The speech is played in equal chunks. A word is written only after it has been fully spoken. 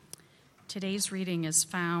Today's reading is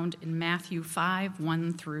found in Matthew 5,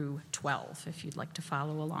 1 through 12, if you'd like to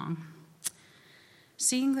follow along.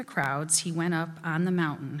 Seeing the crowds, he went up on the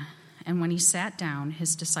mountain, and when he sat down,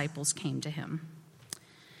 his disciples came to him.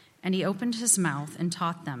 And he opened his mouth and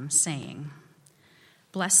taught them, saying,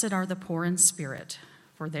 "Blessed are the poor in spirit,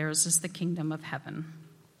 for theirs is the kingdom of heaven.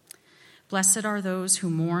 Blessed are those who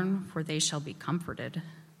mourn, for they shall be comforted.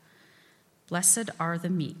 Blessed are the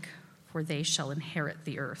meek, for they shall inherit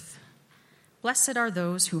the earth. Blessed are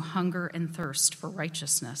those who hunger and thirst for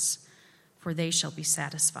righteousness, for they shall be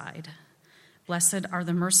satisfied. Blessed are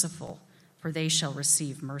the merciful, for they shall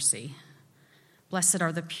receive mercy. Blessed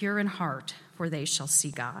are the pure in heart, for they shall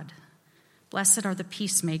see God. Blessed are the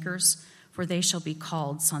peacemakers, for they shall be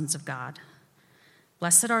called sons of God.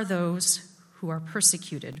 Blessed are those who are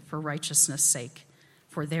persecuted for righteousness' sake,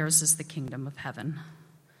 for theirs is the kingdom of heaven.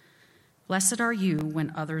 Blessed are you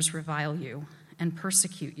when others revile you and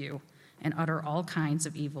persecute you and utter all kinds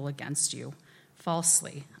of evil against you,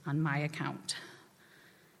 falsely on my account.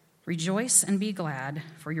 Rejoice and be glad,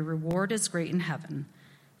 for your reward is great in heaven,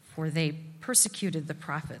 for they persecuted the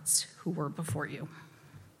prophets who were before you."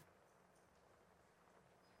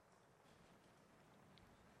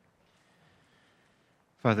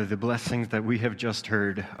 Father, the blessings that we have just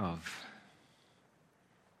heard of,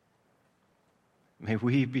 may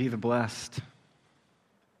we be the blessed.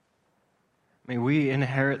 May we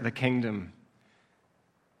inherit the kingdom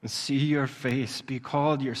and see your face, be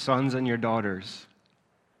called your sons and your daughters.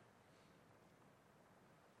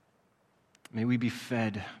 May we be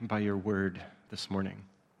fed by your word this morning.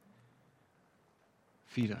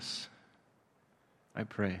 Feed us, I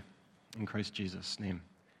pray, in Christ Jesus' name.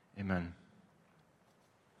 Amen.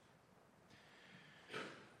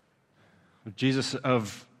 Jesus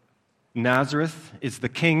of Nazareth is the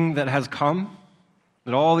king that has come,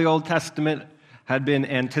 that all the Old Testament had been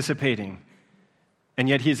anticipating, and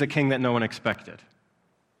yet he's a king that no one expected.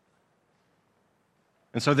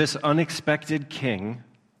 And so this unexpected king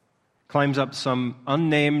climbs up some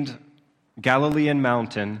unnamed Galilean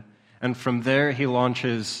mountain, and from there he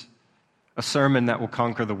launches a sermon that will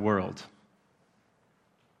conquer the world.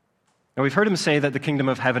 Now we've heard him say that the kingdom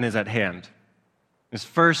of heaven is at hand. His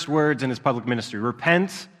first words in his public ministry,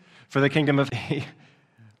 repent, for the kingdom of heaven.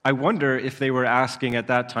 I wonder if they were asking at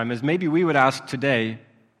that time, as maybe we would ask today,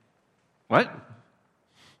 what?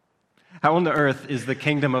 How on the earth is the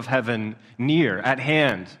kingdom of heaven near, at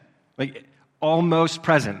hand, like almost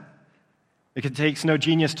present? It takes no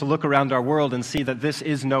genius to look around our world and see that this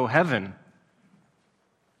is no heaven.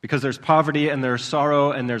 Because there's poverty and there's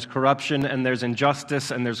sorrow and there's corruption and there's injustice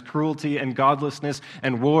and there's cruelty and godlessness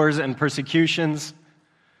and wars and persecutions.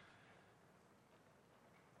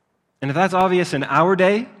 And if that's obvious in our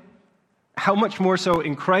day, how much more so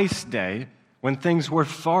in Christ's day when things were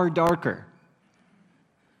far darker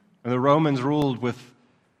and the Romans ruled with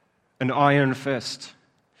an iron fist?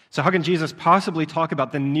 So how can Jesus possibly talk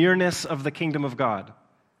about the nearness of the kingdom of God?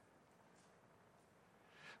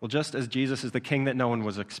 Well, just as Jesus is the king that no one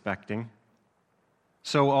was expecting,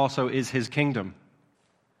 so also is his kingdom.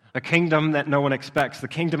 A kingdom that no one expects, the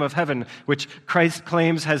kingdom of heaven, which Christ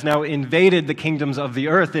claims has now invaded the kingdoms of the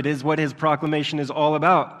earth. It is what his proclamation is all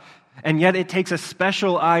about. And yet it takes a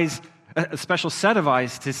special set of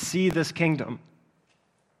eyes to see this kingdom.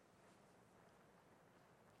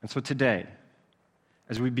 And so today,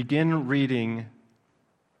 as we begin reading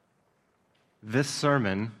this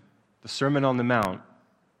sermon, the Sermon on the Mount,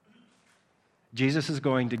 Jesus is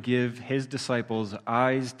going to give his disciples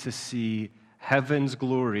eyes to see heaven's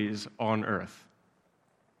glories on earth.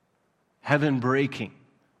 Heaven breaking,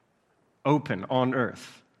 open on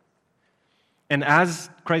earth. And as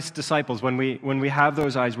Christ's disciples, when we have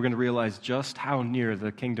those eyes, we're going to realize just how near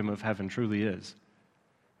the kingdom of heaven truly is.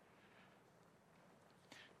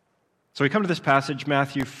 So we come to this passage,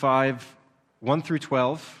 Matthew 5, 1 through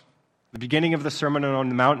 12, the beginning of the Sermon on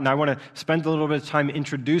the Mount, and I want to spend a little bit of time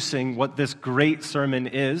introducing what this great sermon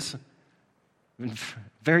is,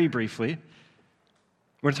 very briefly.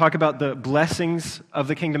 We're going to talk about the blessings of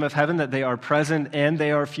the kingdom of heaven, that they are present and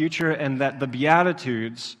they are future, and that the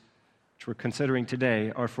Beatitudes, which we're considering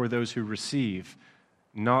today, are for those who receive,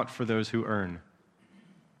 not for those who earn.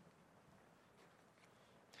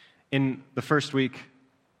 In the first week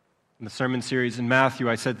in the sermon series in Matthew,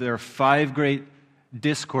 I said there are 5 great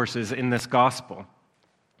discourses in this gospel.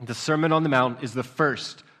 The Sermon on the Mount is the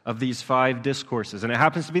first of these 5 discourses, and it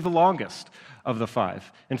happens to be the longest of the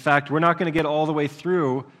 5. In fact, we're not going to get all the way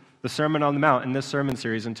through the Sermon on the Mount in this sermon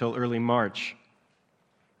series until early March,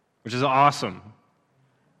 which is awesome.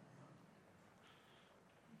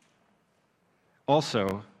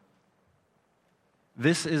 Also,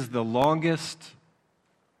 This is the longest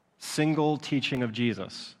single teaching of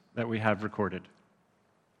Jesus that we have recorded.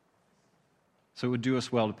 So it would do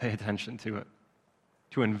us well to pay attention to it,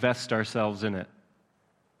 to invest ourselves in it,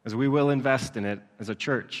 as we will invest in it as a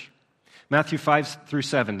church. Matthew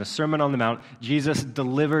 5-7, the Sermon on the Mount, Jesus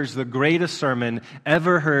delivers the greatest sermon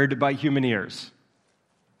ever heard by human ears.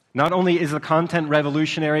 Not only is the content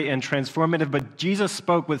revolutionary and transformative, but Jesus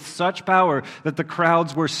spoke with such power that the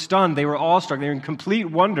crowds were stunned. They were awestruck. They were in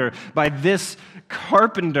complete wonder by this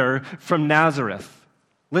carpenter from Nazareth.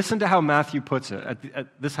 Listen to how Matthew puts it.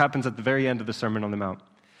 This happens at the very end of the Sermon on the Mount.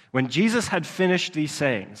 When Jesus had finished these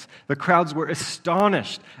sayings, the crowds were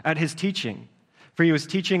astonished at his teaching, for he was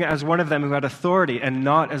teaching as one of them who had authority and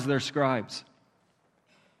not as their scribes.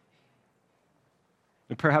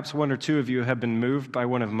 And perhaps one or two of you have been moved by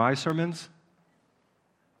one of my sermons.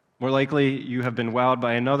 More likely, you have been wowed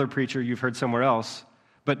by another preacher you've heard somewhere else.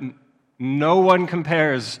 But no one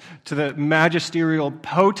compares to the magisterial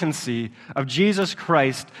potency of Jesus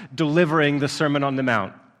Christ delivering the Sermon on the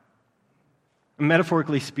Mount.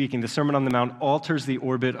 Metaphorically speaking, the Sermon on the Mount alters the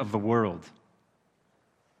orbit of the world.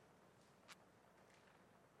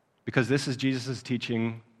 Because this is Jesus'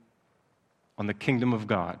 teaching on the kingdom of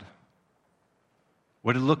God,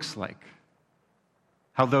 what it looks like,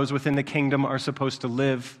 how those within the kingdom are supposed to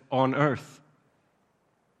live on earth.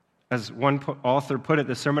 As one author put it,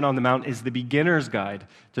 the Sermon on the Mount is the beginner's guide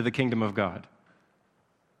to the kingdom of God.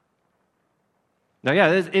 Now,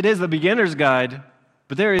 yeah, it is the beginner's guide,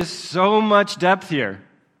 but there is so much depth here.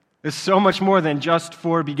 There's so much more than just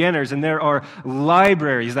for beginners, and there are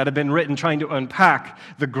libraries that have been written trying to unpack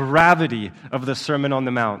the gravity of the Sermon on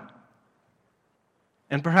the Mount.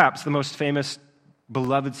 And perhaps the most famous,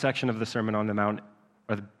 beloved section of the Sermon on the Mount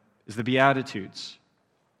is the Beatitudes.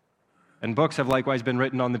 And books have likewise been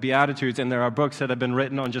written on the Beatitudes, and there are books that have been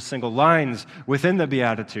written on just single lines within the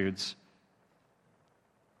Beatitudes.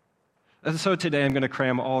 And so today I'm going to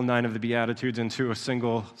cram all 9 of the Beatitudes into a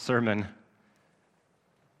single sermon.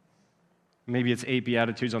 Maybe it's 8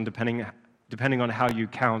 Beatitudes depending on how you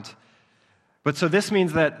count. But so this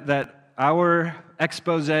means that our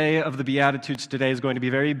expose of the Beatitudes today is going to be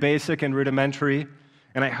very basic and rudimentary,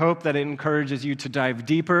 and I hope that it encourages you to dive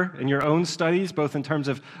deeper in your own studies, both in terms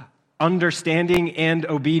of understanding and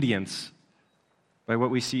obedience by what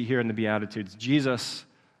we see here in the Beatitudes. Jesus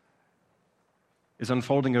is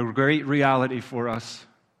unfolding a great reality for us.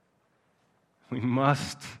 We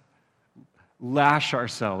must lash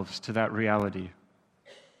ourselves to that reality.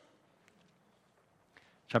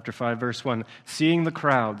 Chapter 5, verse 1. Seeing the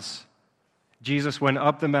crowds, Jesus went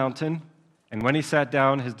up the mountain, and when he sat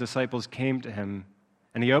down, his disciples came to him,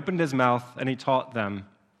 and he opened his mouth, and he taught them.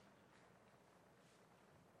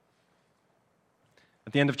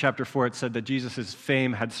 At the end of chapter 4, it said that Jesus'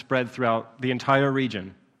 fame had spread throughout the entire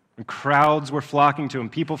region. And crowds were flocking to him,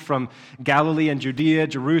 people from Galilee and Judea,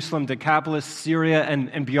 Jerusalem, Decapolis, Syria,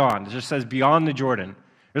 and beyond. It just says beyond the Jordan.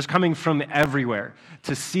 They're coming from everywhere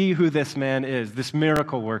to see who this man is, this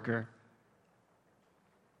miracle worker.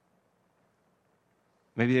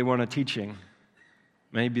 Maybe they want a teaching.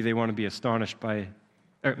 Maybe they want to be astonished by,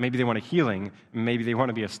 or maybe they want a healing. Maybe they want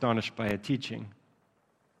to be astonished by a teaching.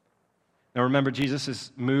 Now remember, Jesus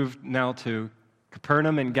is moved now to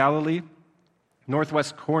Capernaum in Galilee,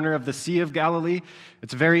 northwest corner of the Sea of Galilee.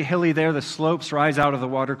 It's very hilly there. The slopes rise out of the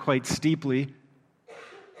water quite steeply.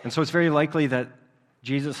 And so it's very likely that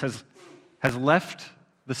Jesus has left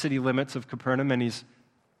the city limits of Capernaum, and he's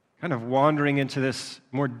kind of wandering into this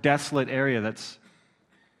more desolate area that's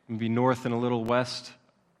maybe north and a little west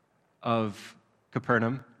of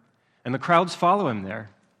Capernaum. And the crowds follow him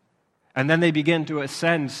there. And then they begin to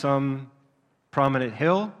ascend some prominent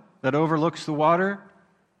hill that overlooks the water.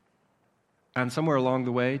 And somewhere along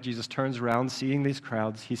the way, Jesus turns around, seeing these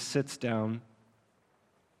crowds. He sits down,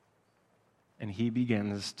 and he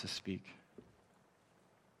begins to speak.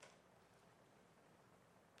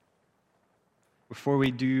 Before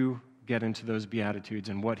we do get into those Beatitudes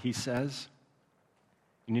and what he says,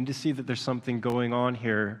 you need to see that there's something going on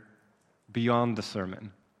here beyond the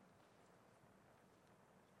sermon.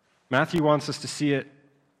 Matthew wants us to see it.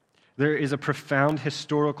 There is a profound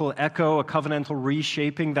historical echo, a covenantal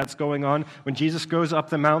reshaping that's going on when Jesus goes up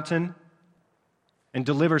the mountain and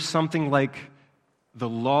delivers something like the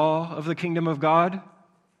law of the kingdom of God.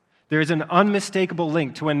 There is an unmistakable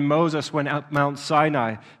link to when Moses went up Mount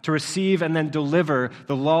Sinai to receive and then deliver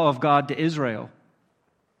the law of God to Israel.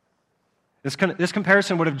 This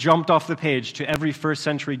comparison would have jumped off the page to every first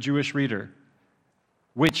century Jewish reader.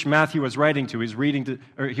 which Matthew was writing to.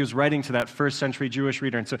 He was writing to that first century Jewish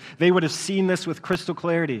reader. And so they would have seen this with crystal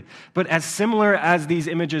clarity. But as similar as these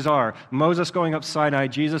images are, Moses going up Sinai,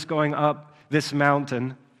 Jesus going up this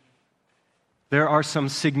mountain, there are some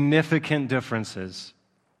significant differences.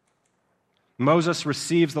 Moses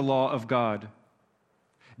receives the law of God.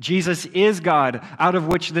 Jesus is God, out of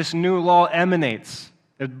which this new law emanates.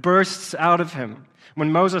 It bursts out of him.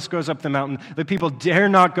 When Moses goes up the mountain, the people dare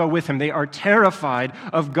not go with him. They are terrified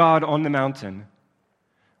of God on the mountain.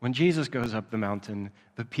 When Jesus goes up the mountain,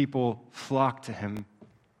 the people flock to him.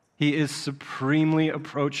 He is supremely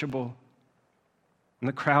approachable. And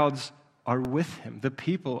the crowds are with him. The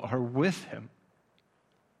people are with him.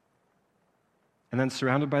 And then,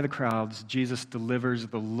 surrounded by the crowds, Jesus delivers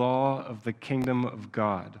the law of the kingdom of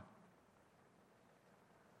God.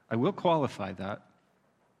 I will qualify that.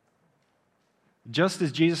 Just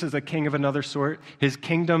as Jesus is a king of another sort, his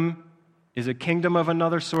kingdom is a kingdom of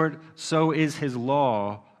another sort, so is his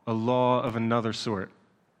law a law of another sort.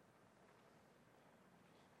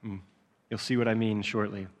 You'll see what I mean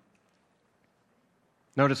shortly.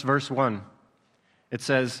 Notice verse 1. It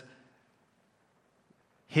says,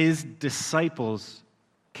 his disciples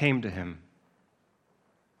came to him.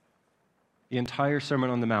 The entire Sermon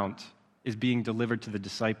on the Mount is being delivered to the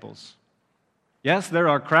disciples. Yes, there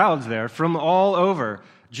are crowds there from all over,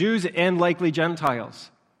 Jews and likely Gentiles.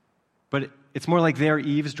 But it's more like they're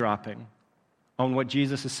eavesdropping on what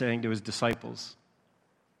Jesus is saying to his disciples.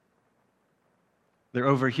 They're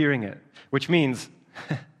overhearing it, which means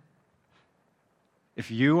if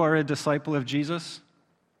you are a disciple of Jesus,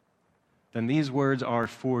 then these words are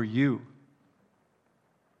for you.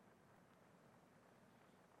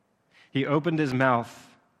 He opened his mouth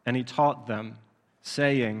and he taught them,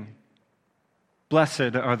 saying,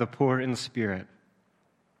 blessed are the poor in spirit,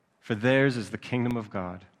 for theirs is the kingdom of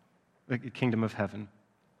God, the kingdom of heaven.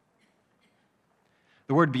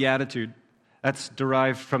 The word beatitude, that's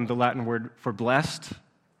derived from the Latin word for blessed,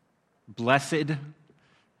 blessed,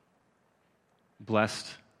 blessed.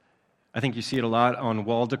 I think you see it a lot on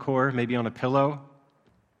wall decor, maybe on a pillow.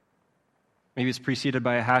 Maybe it's preceded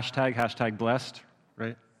by a hashtag blessed,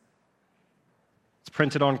 right? It's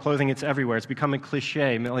printed on clothing, it's everywhere. It's become a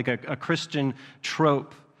cliche, like a Christian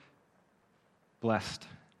trope. Blessed.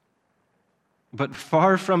 But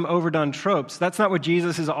far from overdone tropes, that's not what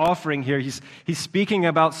Jesus is offering here. He's speaking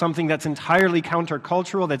about something that's entirely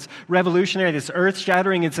countercultural, that's revolutionary, that's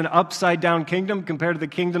earth-shattering. It's an upside-down kingdom compared to the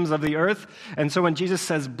kingdoms of the earth. And so when Jesus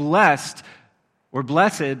says blessed or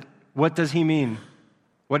blessed, what does he mean?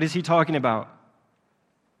 What is he talking about?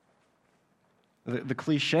 The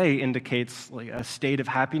cliche indicates like a state of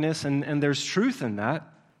happiness, and there's truth in that,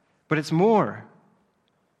 but it's more.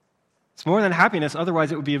 It's more than happiness.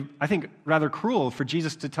 Otherwise, it would be, I think, rather cruel for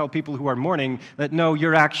Jesus to tell people who are mourning that, no,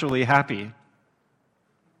 you're actually happy.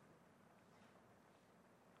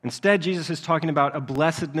 Instead, Jesus is talking about a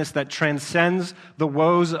blessedness that transcends the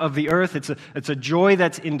woes of the earth. It's a joy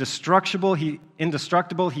that's indestructible.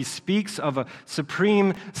 He speaks of a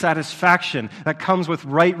supreme satisfaction that comes with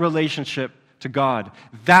right relationship to God.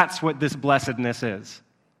 That's what this blessedness is.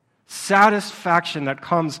 Satisfaction that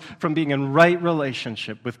comes from being in right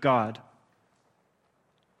relationship with God.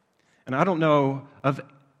 And I don't know of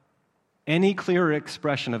any clearer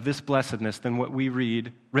expression of this blessedness than what we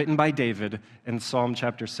read, written by David in Psalm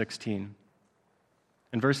chapter 16.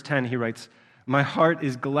 In verse 10, he writes, my heart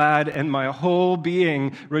is glad and my whole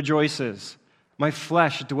being rejoices. My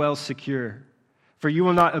flesh dwells secure. For you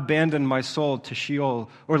will not abandon my soul to Sheol,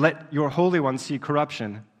 or let your Holy One see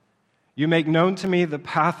corruption. You make known to me the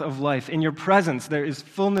path of life. In your presence there is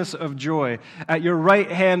fullness of joy. At your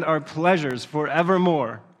right hand are pleasures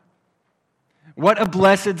forevermore. What a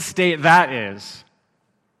blessed state that is.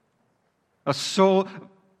 A soul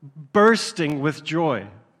bursting with joy.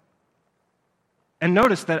 And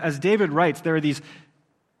notice that as David writes, there are these,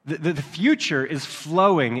 the future is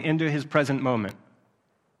flowing into his present moment.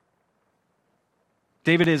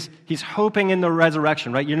 He's hoping in the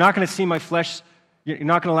resurrection, right? You're not going to see my flesh, you're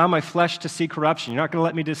not going to allow my flesh to see corruption. You're not going to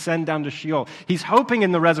let me descend down to Sheol. He's hoping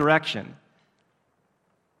in the resurrection.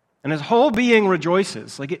 And his whole being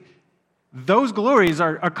rejoices. Those glories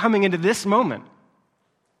are coming into this moment.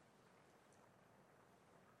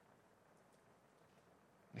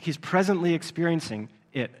 He's presently experiencing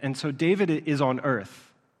it. And so David is on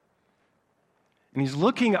earth. And he's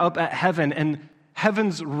looking up at heaven, and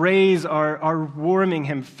heaven's rays are warming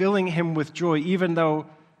him, filling him with joy, even though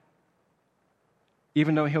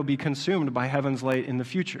he'll be consumed by heaven's light in the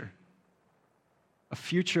future. A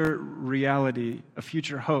future reality, a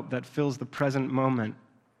future hope that fills the present moment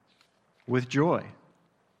with joy.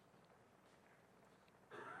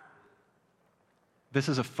 This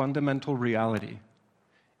is a fundamental reality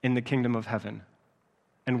in the kingdom of heaven,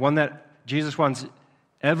 and one that Jesus wants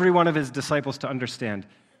every one of his disciples to understand.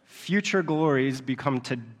 Future glories become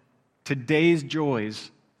today's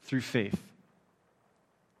joys through faith.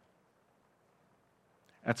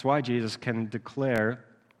 That's why Jesus can declare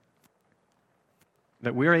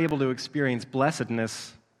that we're able to experience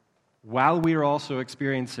blessedness while we are also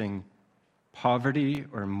experiencing poverty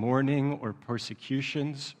or mourning or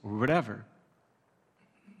persecutions or whatever.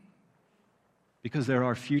 Because there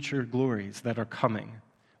are future glories that are coming,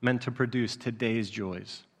 meant to produce today's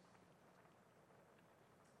joys.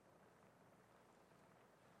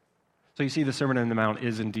 So you see, the Sermon on the Mount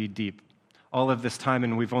is indeed deep. All of this time,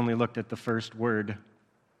 and we've only looked at the first word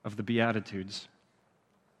of the Beatitudes.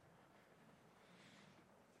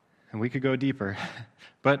 And we could go deeper.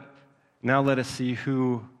 But now let us see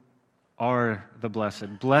who are the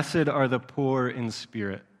blessed. Blessed are the poor in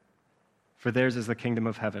spirit, for theirs is the kingdom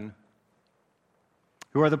of heaven.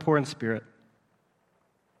 Who are the poor in spirit?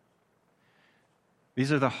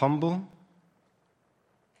 These are the humble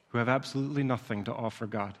who have absolutely nothing to offer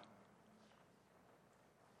God.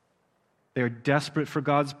 They are desperate for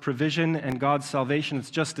God's provision and God's salvation.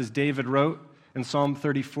 It's just as David wrote in Psalm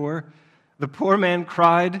 34. The poor man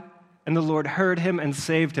cried, and the Lord heard him and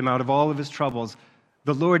saved him out of all of his troubles.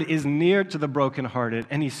 The Lord is near to the brokenhearted,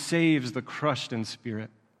 and he saves the crushed in spirit.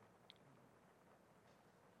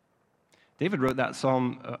 David wrote that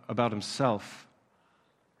psalm about himself.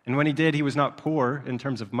 And when he did, he was not poor in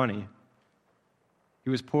terms of money. He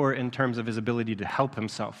was poor in terms of his ability to help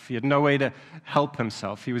himself. He had no way to help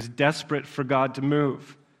himself. He was desperate for God to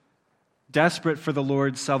move, desperate for the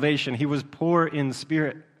Lord's salvation. He was poor in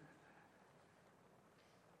spirit.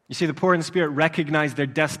 You see, the poor in spirit recognize their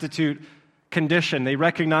destitute condition. They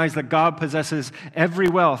recognize that God possesses every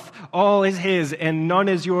wealth. All is his and none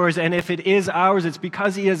is yours. And if it is ours, it's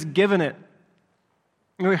because he has given it.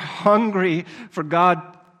 We're hungry for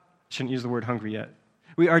God. Shouldn't use the word hungry yet.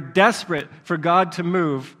 We are desperate for God to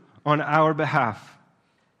move on our behalf.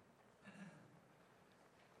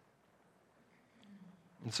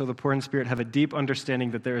 And so the poor in spirit have a deep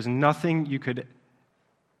understanding that there is nothing you could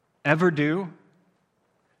ever do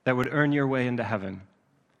that would earn your way into heaven.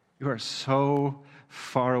 You are so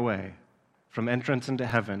far away from entrance into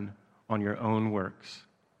heaven on your own works.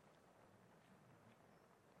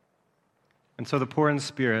 And so the poor in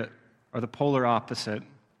spirit are the polar opposite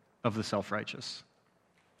of the self-righteous.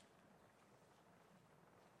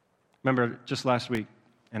 Remember, just last week,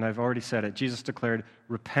 and I've already said it, Jesus declared,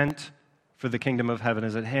 "Repent, for the kingdom of heaven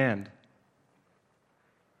is at hand."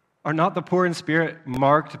 Are not the poor in spirit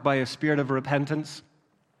marked by a spirit of repentance?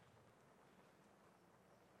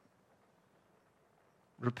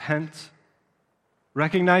 Repent.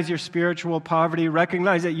 Recognize your spiritual poverty.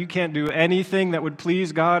 Recognize that you can't do anything that would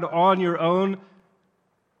please God on your own.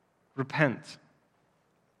 Repent.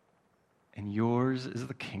 And yours is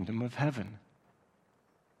the kingdom of heaven.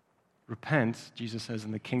 Repent, Jesus says,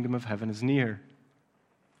 and the kingdom of heaven is near.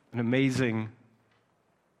 An amazing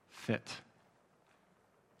fit.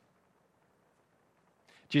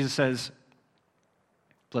 Jesus says,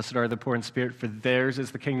 "Blessed are the poor in spirit, for theirs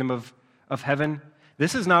is the kingdom of heaven."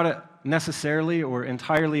 This is not necessarily or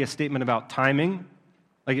entirely a statement about timing,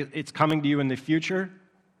 like it's coming to you in the future.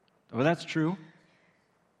 Well, that's true.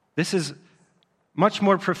 This is much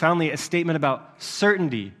more profoundly a statement about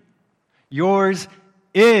certainty. Yours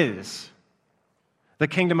is the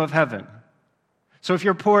kingdom of heaven. So if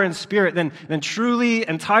you're poor in spirit, then truly,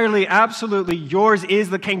 entirely, absolutely, yours is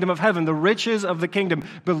the kingdom of heaven. The riches of the kingdom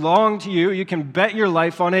belong to you. You can bet your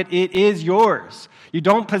life on it. It is yours. You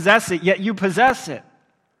don't possess it, yet you possess it.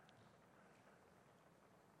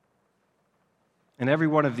 And every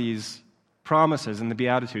one of these promises in the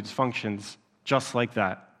Beatitudes functions just like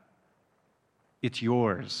that. It's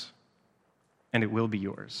yours, and it will be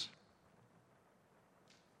yours.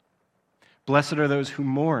 Blessed are those who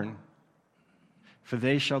mourn, for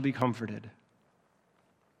they shall be comforted.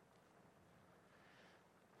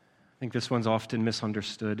 I think this one's often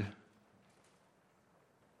misunderstood.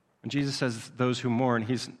 When Jesus says those who mourn,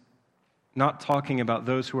 he's not talking about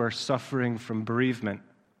those who are suffering from bereavement.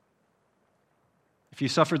 If you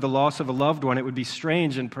suffered the loss of a loved one, it would be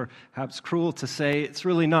strange and perhaps cruel to say it's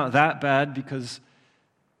really not that bad because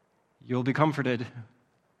you'll be comforted.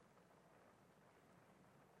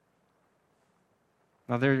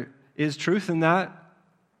 Now, there is truth in that.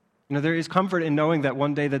 There is comfort in knowing that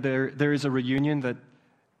one day that there is a reunion, that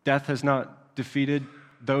death has not defeated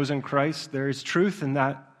those in Christ. There is truth in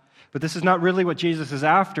that. But this is not really what Jesus is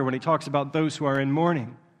after when he talks about those who are in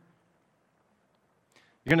mourning.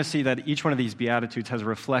 You're going to see that each one of these Beatitudes has a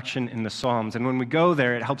reflection in the Psalms. And when we go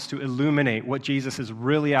there, it helps to illuminate what Jesus is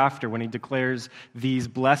really after when he declares these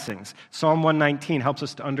blessings. Psalm 119 helps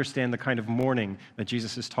us to understand the kind of mourning that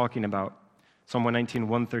Jesus is talking about. Psalm 119,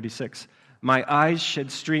 136. My eyes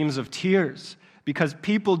shed streams of tears because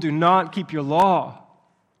people do not keep your law.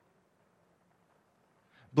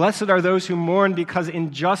 Blessed are those who mourn because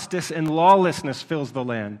injustice and lawlessness fills the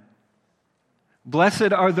land.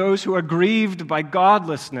 Blessed are those who are grieved by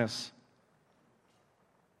godlessness.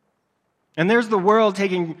 And there's the world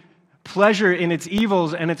taking pleasure in its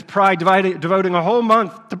evils and its pride, devoting a whole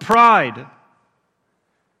month to pride.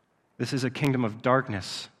 This is a kingdom of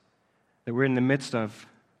darkness that we're in the midst of.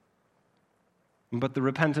 But the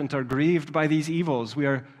repentant are grieved by these evils. We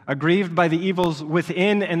are grieved by the evils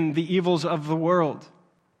within and the evils of the world.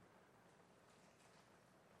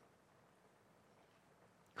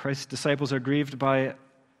 Christ's disciples are grieved by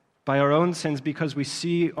our own sins because we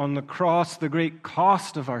see on the cross the great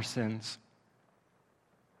cost of our sins.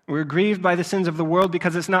 We're grieved by the sins of the world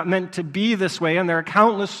because it's not meant to be this way, and there are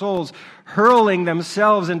countless souls hurling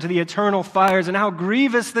themselves into the eternal fires, and how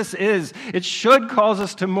grievous this is. It should cause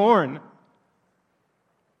us to mourn.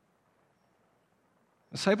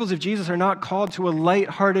 Disciples of Jesus are not called to a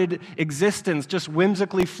light-hearted existence, just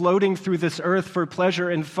whimsically floating through this earth for pleasure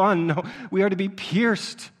and fun. No, we are to be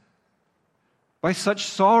pierced by such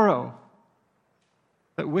sorrow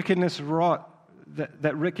that wickedness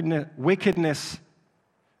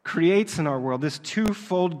creates in our world, this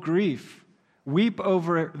twofold grief. Weep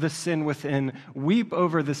over the sin within, weep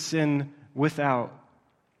over the sin without.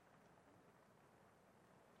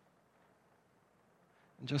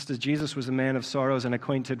 Just as Jesus was a man of sorrows and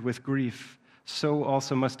acquainted with grief, so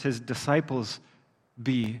also must his disciples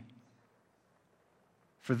be.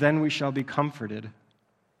 For then we shall be comforted.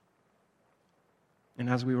 And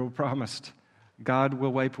as we were promised, God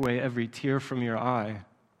will wipe away every tear from your eye.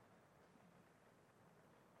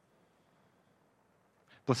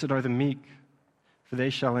 Blessed are the meek, for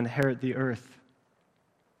they shall inherit the earth.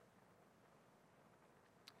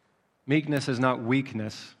 Meekness is not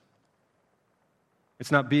weakness.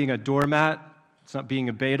 It's not being a doormat. It's not being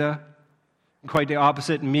a beta. Quite the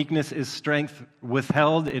opposite. Meekness is strength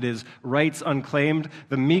withheld. It is rights unclaimed.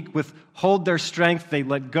 The meek withhold their strength. They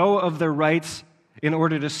let go of their rights in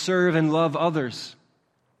order to serve and love others.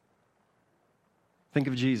 Think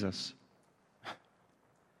of Jesus.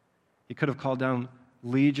 He could have called down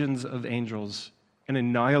legions of angels and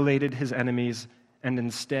annihilated his enemies, and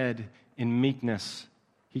instead, in meekness,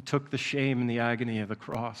 he took the shame and the agony of the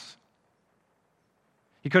cross.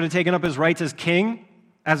 He could have taken up his rights as king,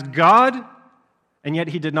 as God, and yet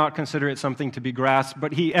he did not consider it something to be grasped,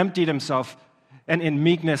 but he emptied himself, and in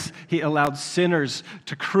meekness he allowed sinners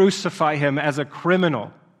to crucify him as a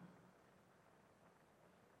criminal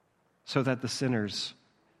so that the sinners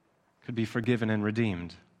could be forgiven and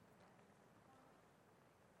redeemed.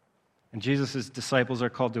 And Jesus' disciples are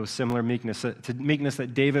called to a similar meekness, to meekness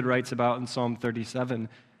that David writes about in Psalm 37.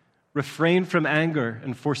 Refrain from anger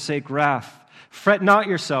and forsake wrath. Fret not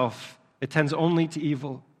yourself, it tends only to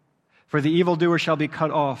evil. For the evildoer shall be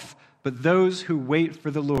cut off, but those who wait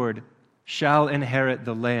for the Lord shall inherit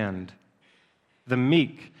the land. The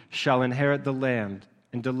meek shall inherit the land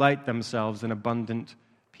and delight themselves in abundant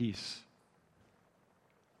peace.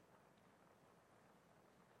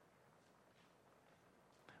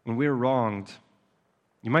 When we're wronged,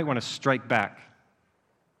 you might want to strike back,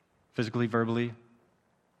 physically, verbally. You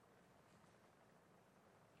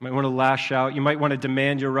might want to lash out. You might want to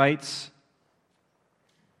demand your rights.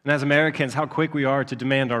 And as Americans, how quick we are to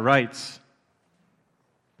demand our rights.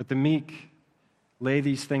 But the meek lay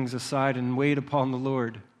these things aside and wait upon the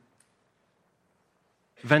Lord.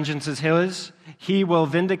 Vengeance is his. He will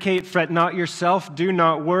vindicate. Fret not yourself. Do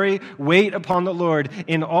not worry. Wait upon the Lord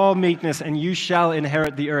in all meekness, and you shall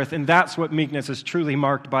inherit the earth. And that's what meekness is truly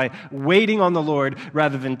marked by, waiting on the Lord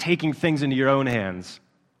rather than taking things into your own hands.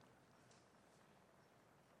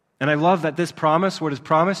 And I love that this promise, what is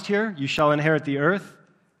promised here, you shall inherit the earth,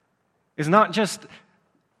 is not just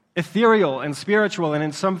ethereal and spiritual and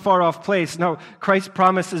in some far-off place. No, Christ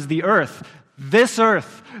promises the earth. This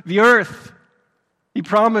earth, the earth. He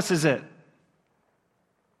promises it.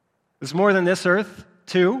 It's more than this earth,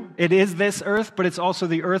 too. It is this earth, but it's also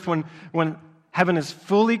the earth when heaven has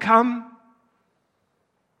fully come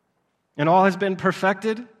and all has been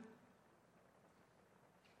perfected.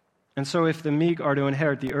 And so if the meek are to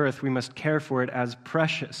inherit the earth, we must care for it as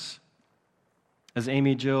precious. As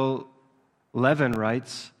Amy Jill Levin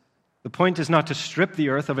writes, the point is not to strip the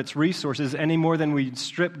earth of its resources any more than we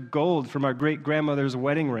strip gold from our great-grandmother's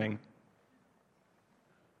wedding ring.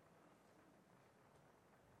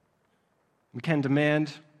 We can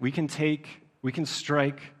demand, we can take, we can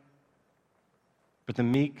strike, but the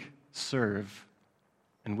meek serve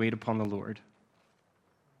and wait upon the Lord.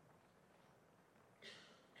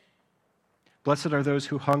 Blessed are those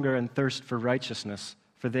who hunger and thirst for righteousness,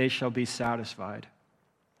 for they shall be satisfied.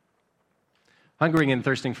 Hungering and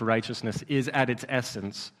thirsting for righteousness is at its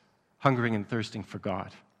essence hungering and thirsting for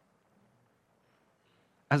God.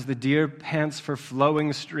 As the deer pants for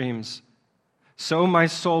flowing streams, so my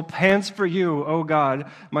soul pants for you, O God.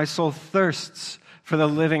 My soul thirsts for the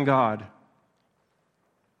living God.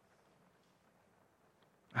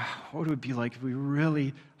 What would it be like if we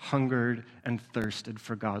really hungered and thirsted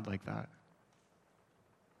for God like that?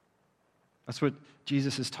 That's what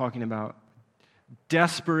Jesus is talking about.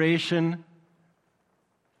 Desperation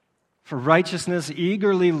for righteousness,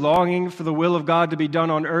 eagerly longing for the will of God to be done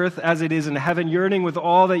on earth as it is in heaven, yearning with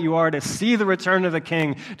all that you are to see the return of the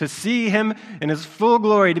King, to see him in his full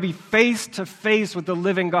glory, to be face to face with the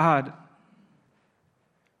living God.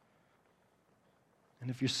 And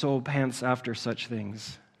if your soul pants after such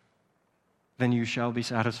things, then you shall be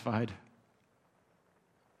satisfied.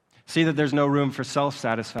 See that there's no room for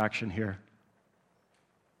self-satisfaction here.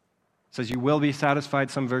 It says you will be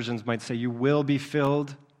satisfied. Some versions might say you will be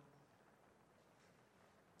filled.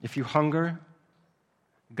 If you hunger,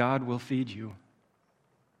 God will feed you.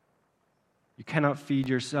 You cannot feed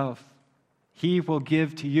yourself. He will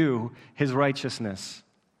give to you his righteousness.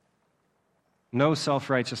 No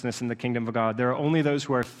self-righteousness in the kingdom of God. There are only those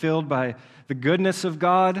who are filled by the goodness of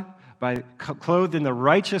God, by clothed in the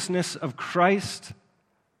righteousness of Christ.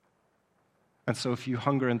 And so if you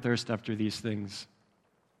hunger and thirst after these things,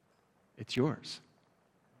 it's yours.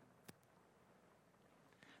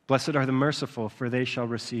 Blessed are the merciful, for they shall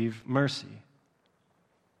receive mercy.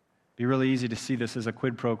 It'd be really easy to see this as a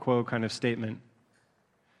quid pro quo kind of statement.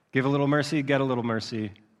 Give a little mercy, get a little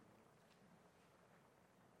mercy.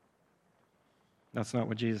 That's not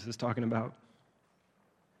what Jesus is talking about.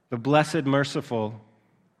 The blessed merciful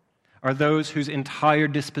are those whose entire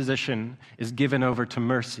disposition is given over to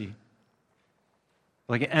mercy.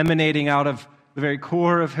 Like emanating out of the very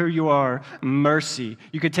core of who you are, mercy.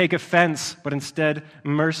 You could take offense, but instead,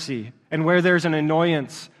 mercy. And where there's an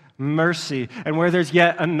annoyance, mercy. And where there's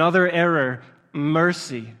yet another error,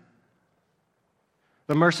 mercy.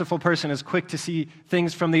 The merciful person is quick to see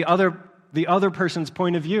things from the other person's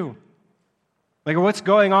point of view. Like, what's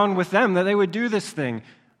going on with them that they would do this thing?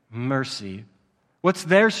 Mercy. What's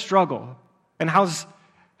their struggle? And how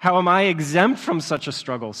am I exempt from such a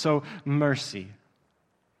struggle? So, mercy.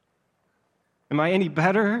 Am I any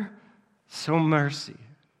better? So mercy.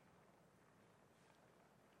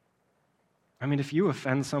 I mean, if you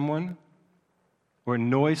offend someone, or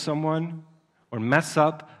annoy someone, or mess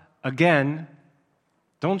up again,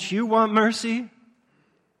 don't you want mercy?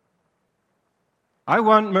 I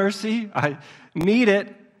want mercy. I need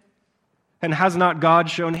it. And has not God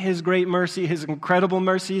shown his great mercy, his incredible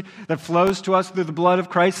mercy that flows to us through the blood of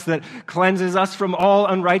Christ, that cleanses us from all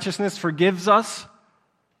unrighteousness, forgives us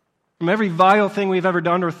from every vile thing we've ever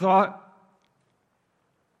done or thought?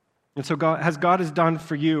 And so God has done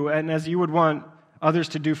for you, and as you would want others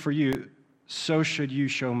to do for you, so should you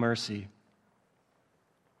show mercy.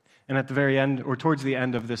 And at the very end, or towards the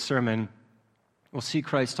end of this sermon, we'll see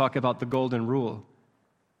Christ talk about the golden rule.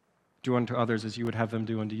 Do unto others as you would have them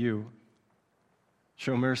do unto you.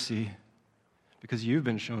 Show mercy because you've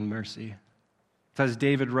been shown mercy. As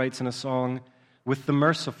David writes in a song, with the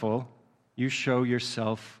merciful, you show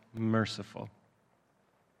yourself merciful.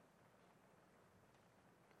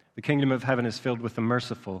 The kingdom of heaven is filled with the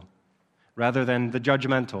merciful rather than the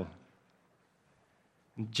judgmental.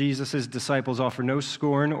 Jesus' disciples offer no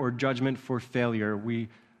scorn or judgment for failure. We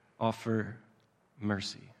offer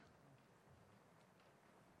mercy.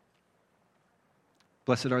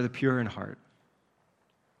 Blessed are the pure in heart,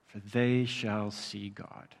 for they shall see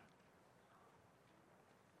God.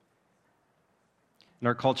 In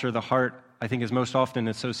our culture, the heart, I think, is most often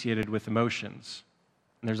associated with emotions.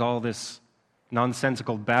 And there's all this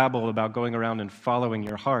nonsensical babble about going around and following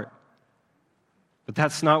your heart. But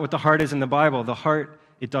that's not what the heart is in the Bible. The heart,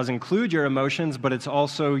 it does include your emotions, but it's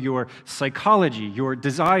also your psychology, your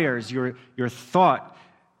desires, your thought.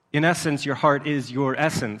 In essence, your heart is your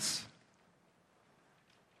essence.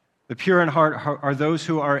 The pure in heart are those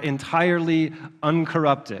who are entirely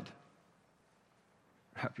uncorrupted.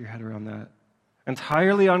 Wrap your head around that.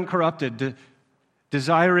 Entirely uncorrupted,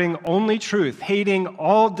 desiring only truth, hating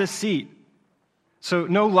all deceit. So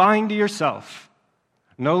no lying to yourself,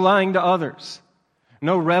 no lying to others,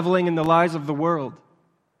 no reveling in the lies of the world.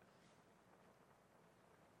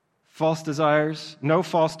 False desires, no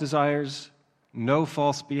false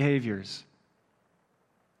behaviors,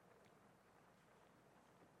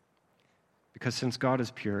 Because since God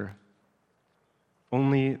is pure,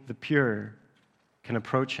 only the pure can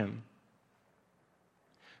approach him.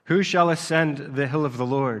 Who shall ascend the hill of the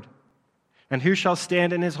Lord? And who shall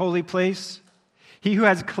stand in his holy place? He who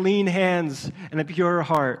has clean hands and a pure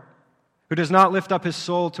heart, who does not lift up his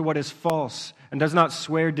soul to what is false and does not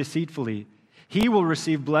swear deceitfully, he will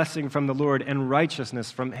receive blessing from the Lord and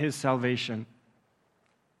righteousness from his salvation.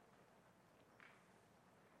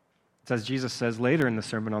 It's as Jesus says later in the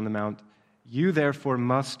Sermon on the Mount, you therefore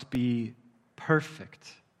must be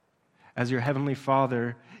perfect, as your heavenly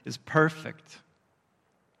Father is perfect.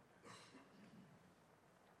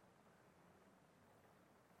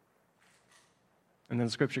 And then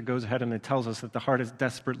Scripture goes ahead and it tells us that the heart is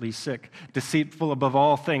desperately sick, deceitful above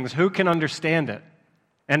all things. Who can understand it?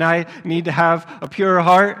 And I need to have a pure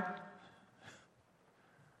heart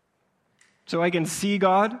so I can see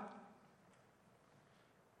God.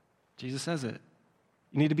 Jesus says it.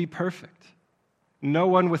 You need to be perfect. No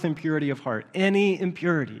one with impurity of heart, any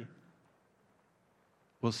impurity,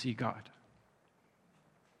 will see God.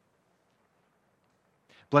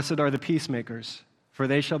 Blessed are the peacemakers, for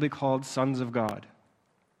they shall be called sons of God.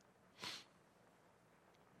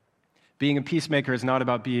 Being a peacemaker is not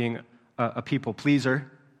about being a people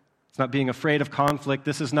pleaser. It's not being afraid of conflict.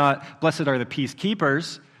 This is not, blessed are the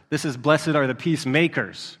peacekeepers. This is, blessed are the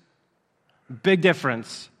peacemakers. Big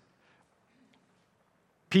difference.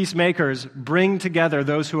 Peacemakers bring together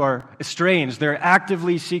those who are estranged. They're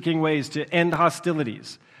actively seeking ways to end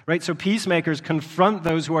hostilities, right? So peacemakers confront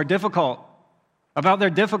those who are difficult about their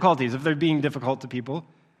difficulties, if they're being difficult to people.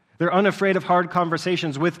 They're unafraid of hard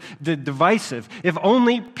conversations with the divisive. If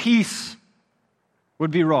only peace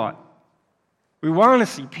would be wrought. We want to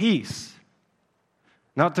see peace,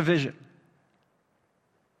 not division.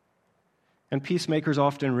 And peacemakers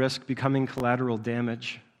often risk becoming collateral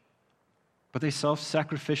damage, but they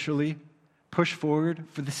self-sacrificially push forward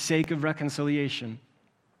for the sake of reconciliation.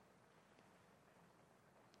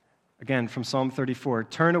 Again, from Psalm 34,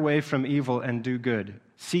 turn away from evil and do good.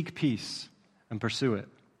 Seek peace and pursue it.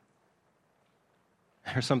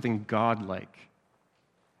 There's something godlike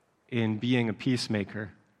in being a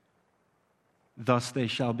peacemaker. Thus they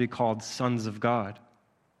shall be called sons of God.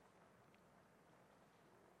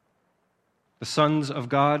 The sons of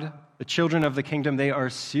God, the children of the kingdom, they are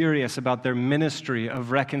serious about their ministry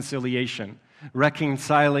of reconciliation,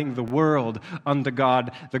 reconciling the world unto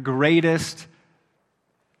God, the greatest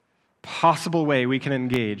possible way we can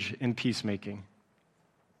engage in peacemaking.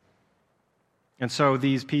 And so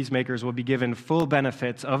these peacemakers will be given full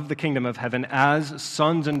benefits of the kingdom of heaven as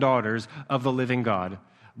sons and daughters of the living God.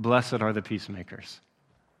 Blessed are the peacemakers.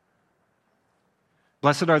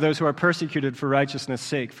 Blessed are those who are persecuted for righteousness'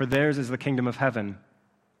 sake, for theirs is the kingdom of heaven.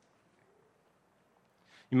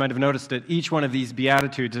 You might have noticed that each one of these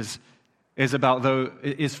Beatitudes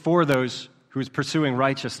is for those who is pursuing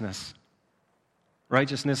righteousness.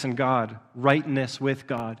 Righteousness in God, rightness with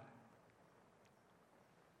God.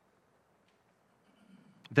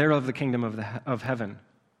 They're of the kingdom of heaven.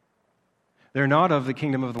 They're not of the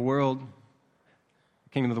kingdom of the world. The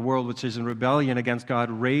kingdom of the world, which is in rebellion against God,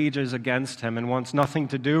 rages against him and wants nothing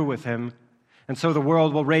to do with him. And so the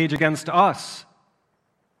world will rage against us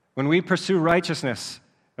when we pursue righteousness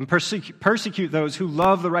and persecute those who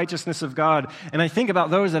love the righteousness of God. And I think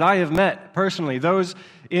about those that I have met personally, those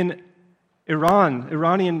in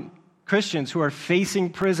Iranian Christians who are facing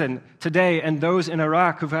prison today, and those in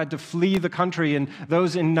Iraq who've had to flee the country, and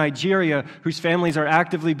those in Nigeria whose families are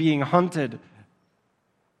actively being hunted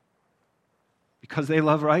because they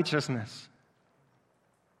love righteousness.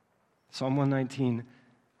 Psalm 119,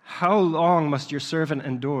 how long must your servant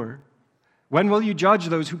endure? When will you judge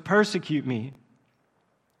those who persecute me?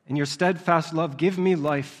 In your steadfast love, give me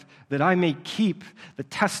life, that I may keep the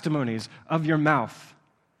testimonies of your mouth.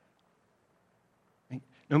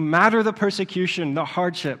 No matter the persecution, the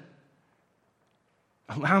hardship,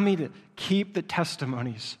 allow me to keep the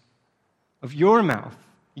testimonies of your mouth,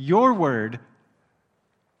 your word.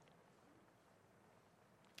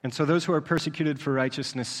 And so those who are persecuted for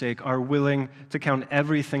righteousness' sake are willing to count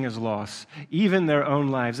everything as loss, even their own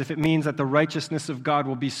lives, if it means that the righteousness of God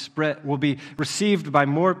will be received by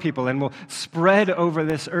more people and will spread over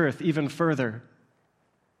this earth even further.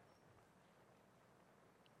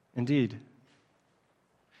 Indeed,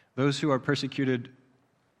 those who are persecuted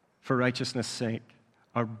for righteousness' sake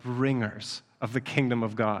are bringers of the kingdom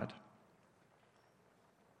of God.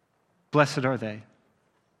 Blessed are they.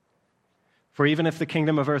 For even if the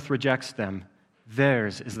kingdom of earth rejects them,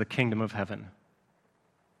 theirs is the kingdom of heaven.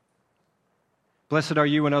 Blessed are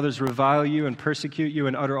you when others revile you and persecute you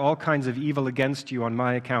and utter all kinds of evil against you on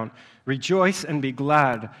my account. Rejoice and be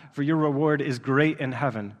glad, for your reward is great in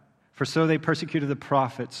heaven. For so they persecuted the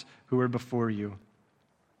prophets who were before you.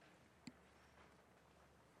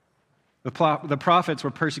 The prophets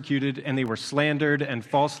were persecuted and they were slandered and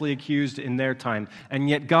falsely accused in their time. And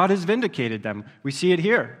yet God has vindicated them. We see it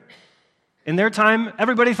here. In their time,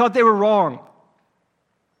 everybody thought they were wrong.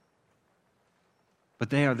 But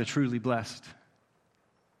they are the truly blessed.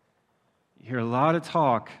 You hear a lot of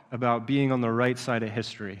talk about being on the right side of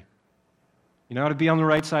history. You know how to be on the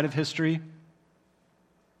right side of history?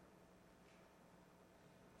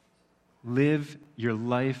 Live your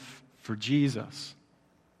life for Jesus.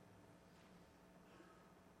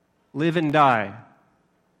 Live and die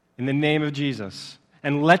in the name of Jesus.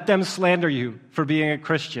 And let them slander you for being a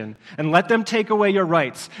Christian. And let them take away your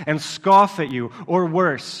rights and scoff at you, or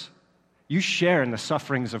worse. You share in the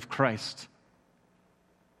sufferings of Christ.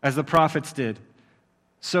 As the prophets did,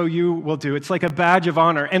 so you will do. It's like a badge of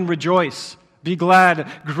honor. And rejoice. Be glad.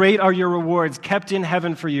 Great are your rewards, kept in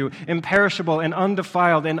heaven for you, imperishable and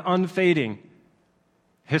undefiled and unfading.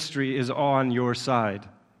 History is on your side,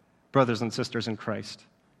 brothers and sisters in Christ.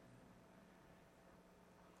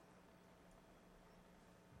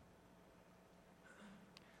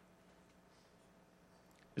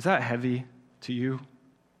 Is that heavy to you,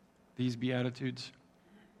 these Beatitudes?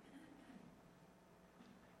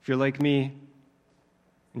 If you're like me,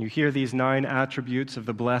 and you hear these 9 attributes of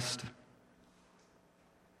the blessed,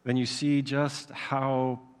 then you see just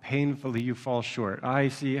how painfully you fall short. I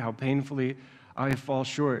see how painfully I fall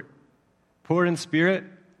short. Poor in spirit,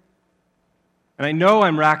 and I know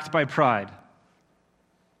I'm racked by pride.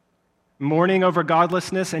 Mourning over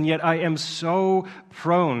godlessness, and yet I am so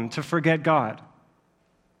prone to forget God.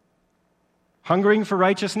 Hungering for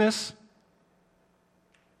righteousness,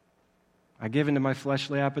 I give into my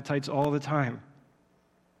fleshly appetites all the time.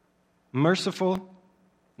 Merciful,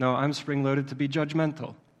 no, I'm spring-loaded to be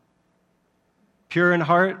judgmental. Pure in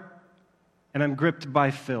heart, and I'm gripped by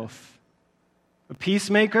filth. A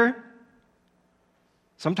peacemaker,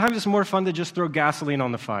 sometimes it's more fun to just throw gasoline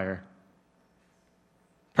on the fire.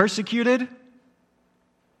 Persecuted,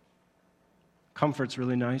 comfort's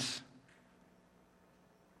really nice.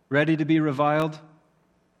 Ready to be reviled?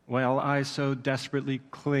 Well, I so desperately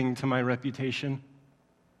cling to my reputation.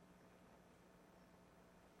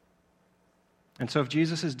 And so if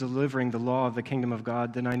Jesus is delivering the law of the kingdom of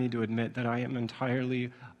God, then I need to admit that I am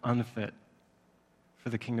entirely unfit for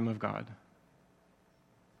the kingdom of God.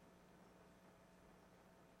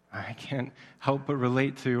 I can't help but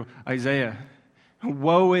relate to Isaiah.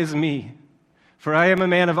 Woe is me, for I am a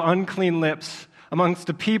man of unclean lips, amongst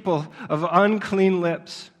a people of unclean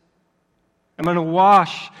lips. I'm going to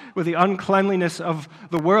wash with the uncleanliness of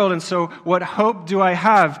the world. And so what hope do I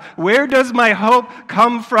have? Where does my hope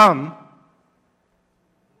come from?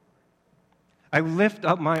 I lift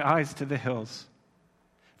up my eyes to the hills.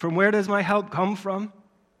 From where does my help come from?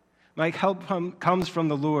 My help comes from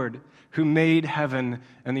the Lord who made heaven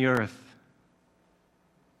and the earth.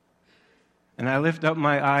 And I lift up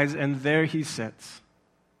my eyes, and there he sits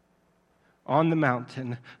on the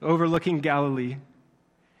mountain overlooking Galilee,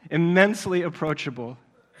 immensely approachable.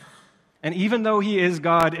 And even though he is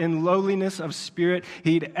God in lowliness of spirit,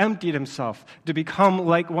 he'd emptied himself to become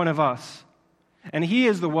like one of us. And he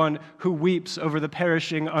is the one who weeps over the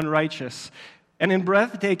perishing unrighteous. And in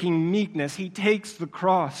breathtaking meekness, he takes the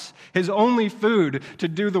cross, his only food, to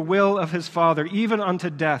do the will of his Father, even unto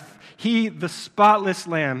death. He, the spotless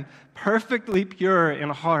Lamb, perfectly pure in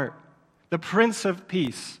heart, the Prince of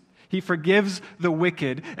Peace. He forgives the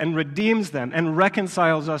wicked and redeems them and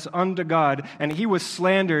reconciles us unto God. And he was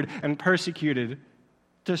slandered and persecuted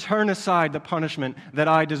to turn aside the punishment that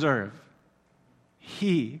I deserve.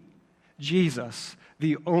 He, Jesus,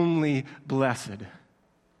 the only blessed.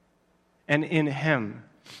 And in him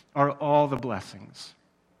are all the blessings.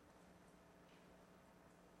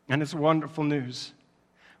 And it's wonderful news.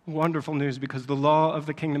 Wonderful news, because the law of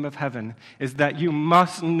the kingdom of heaven is that you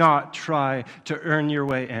must not try to earn your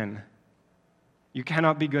way in. You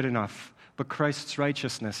cannot be good enough, but Christ's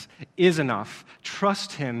righteousness is enough.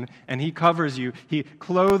 Trust him, and he covers you. He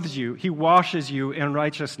clothes you. He washes you in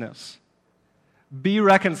righteousness. Be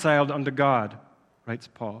reconciled unto God, writes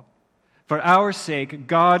Paul. For our sake,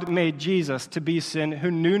 God made Jesus to be sin who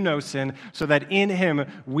knew no sin, so that in him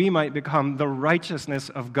we might become the righteousness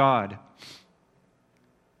of God.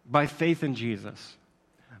 By faith in Jesus,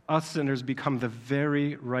 us sinners become the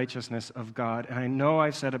very righteousness of God. And I know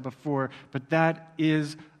I've said it before, but that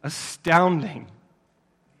is astounding.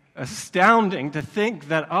 Astounding to think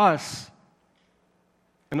that us,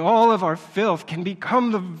 and all of our filth can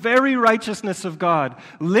become the very righteousness of God,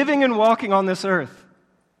 living and walking on this earth.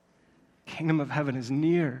 The kingdom of heaven is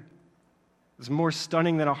near. It's more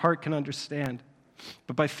stunning than a heart can understand.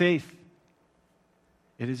 But by faith,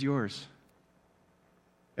 it is yours.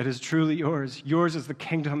 It is truly yours. Yours is the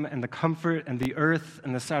kingdom and the comfort and the earth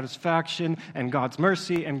and the satisfaction and God's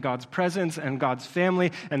mercy and God's presence and God's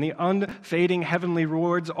family and the unfading heavenly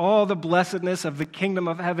rewards. All the blessedness of the kingdom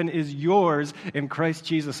of heaven is yours in Christ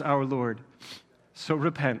Jesus our Lord. So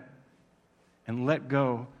repent and let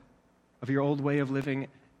go of your old way of living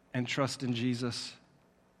and trust in Jesus.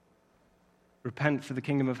 Repent, for the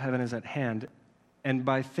kingdom of heaven is at hand. And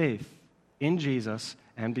by faith in Jesus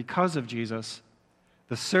and because of Jesus,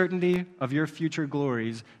 the certainty of your future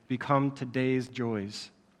glories become today's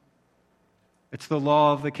joys. It's the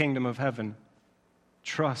law of the kingdom of heaven.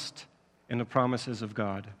 Trust in the promises of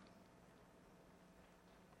God.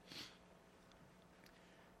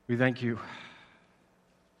 We thank you,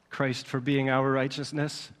 Christ, for being our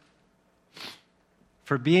righteousness,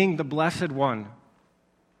 for being the blessed one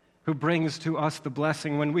who brings to us the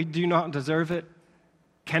blessing when we do not deserve it,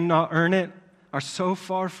 cannot earn it, are so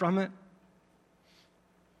far from it.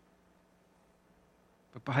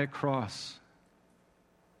 But by a cross,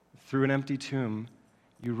 through an empty tomb,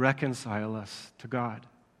 you reconcile us to God.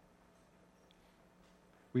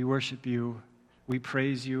 We worship you. We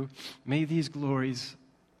praise you. May these glories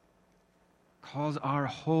cause our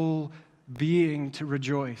whole being to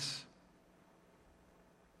rejoice.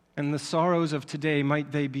 And the sorrows of today,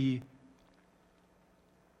 might they be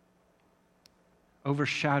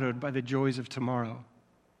overshadowed by the joys of tomorrow.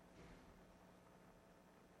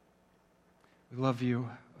 We love you,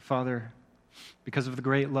 Father, because of the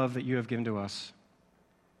great love that you have given to us.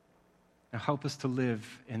 Now help us to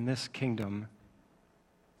live in this kingdom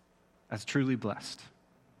as truly blessed.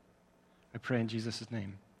 I pray in Jesus'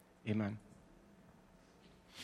 name. Amen.